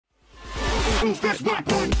use this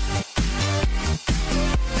weapon.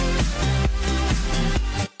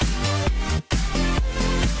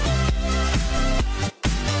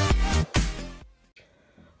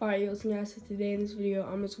 Alright, what's up guys, so today in this video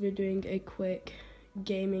I'm just going to be doing a quick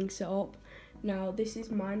gaming setup. Now this is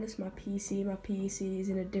minus my PC. My PC is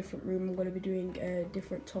in a different room. I'm going to be doing a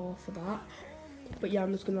different tour for that. But yeah,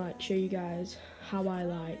 I'm just going to show you guys how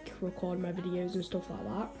I record my videos and stuff like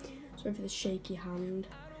that. So for the shaky hand,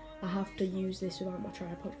 I have to use this without my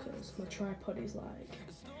tripod because my tripod is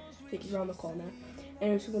I think it's around the corner.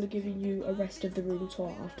 Anyway, so I'm going to give you a rest of the room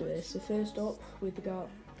tour after this. So first up, we've got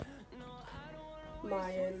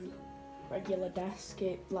my regular desk.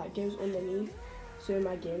 It goes underneath, so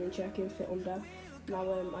my gaming chair can fit under. Now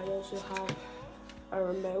I also have a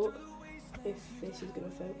remote, if this is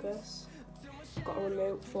going to focus. I've got a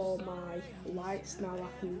remote for my lights. Now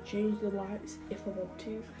I can change the lights if I want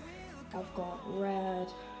to. I've got red,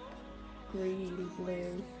 green,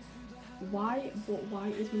 blue, white, but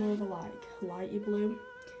white is more of a lighty blue.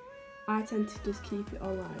 I tend to just keep it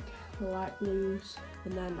on light blues,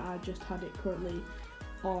 and then I just had it currently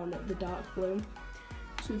on the dark blue.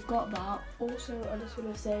 So we've got that. Also, I just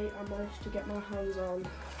want to say I managed to get my hands on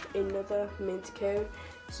another mint code.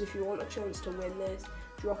 So if you want a chance to win this,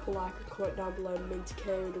 drop a like and comment down below mint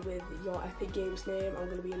code with your Epic Games name. I'm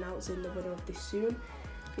going to be announcing the winner of this soon.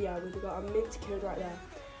 But yeah, we've got a mint code right there.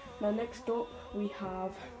 Now next up we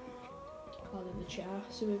have the chair.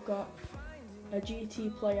 So we've got a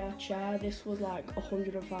GT player chair. This was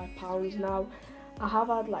 £105. Now I have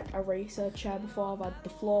had a racer chair before. I've had the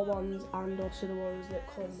floor ones and also the ones that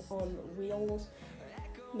come on wheels.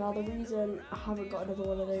 Now the reason I haven't got another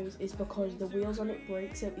one of those is because the wheels on it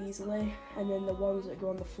break so easily, and then the ones that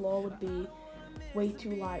go on the floor would be way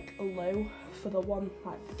too low for the one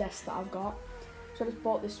the desk that I've got. So I just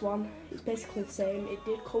bought this one. It's basically the same. It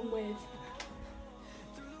did come with,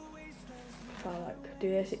 if I do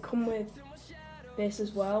this, it come with this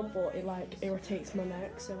as well, but it irritates my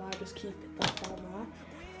neck, so I just keep that down there.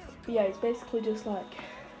 But yeah, it's basically just a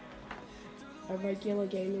regular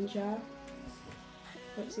gaming chair.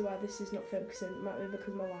 Let's see why this is not focusing. It might be because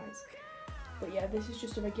of my lights. But yeah, this is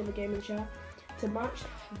just a regular gaming chair. To match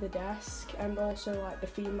the desk and also the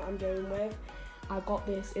theme that I'm going with, I got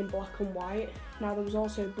this in black and white. Now there was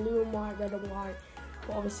also blue and white, red and white,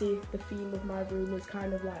 but obviously the theme of my room is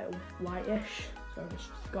kind of whitish, so I've just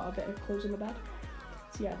got a bit of clothes on the bed.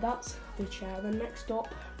 So yeah, that's the chair. Then next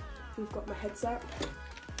up, we've got my headset.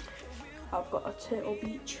 I've got a Turtle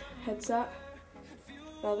Beach headset.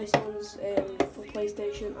 Now this one's for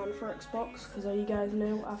PlayStation and for Xbox, because as you guys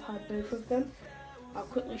know, I've had both of them. I'll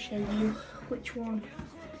quickly show you which one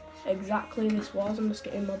exactly this was. I'm just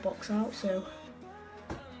getting my box out, so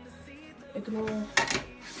ignore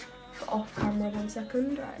the off camera 1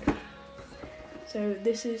 second. Right. So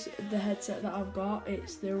this is the headset that I've got.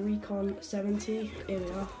 It's the Recon 70. Here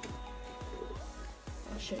we are.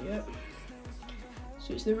 I'll show you it.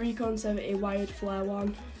 So it's the Recon 70 wired flare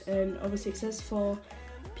one, and obviously it says for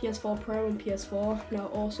PS4 Pro and PS4. Now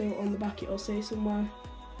also on the back it'll say somewhere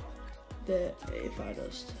that if I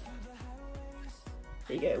just,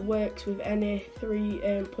 there you go, it works with any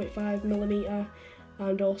 3.5mm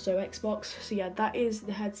and also Xbox. So yeah, that is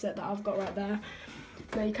the headset that I've got right there.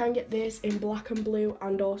 Now you can get this in black and blue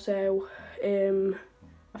and also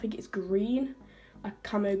I think it's green,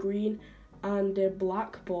 camo green, and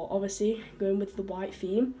black, but obviously going with the white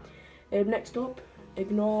theme. Next up,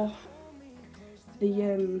 ignore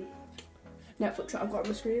the Netflix that I've got on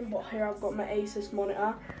the screen, but here I've got my Asus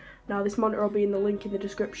monitor. Now this monitor will be in the link in the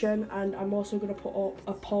description, and I'm also going to put up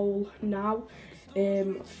a poll now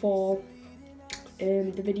for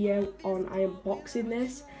the video on I unboxing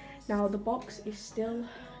this. Now the box is still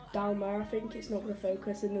down there, I think it's not going to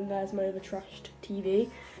focus, and then there's my other trashed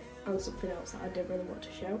TV and something else that I don't really want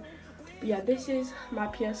to show. But yeah, this is my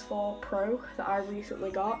PS4 Pro that I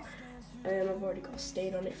recently got. I've already got a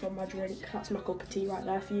stain on it from my drink. That's my cup of tea right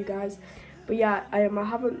there for you guys. But yeah, I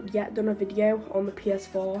haven't yet done a video on the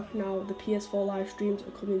PS4. Now the PS4 live streams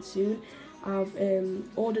are coming soon. I've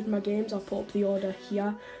ordered my games. I'll put up the order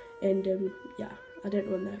here, and yeah, I don't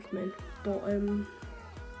know when they're coming.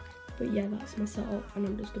 But yeah, that's my setup, and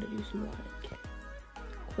I'm just gonna do some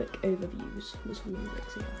quick overviews with some music.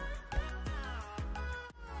 So yeah.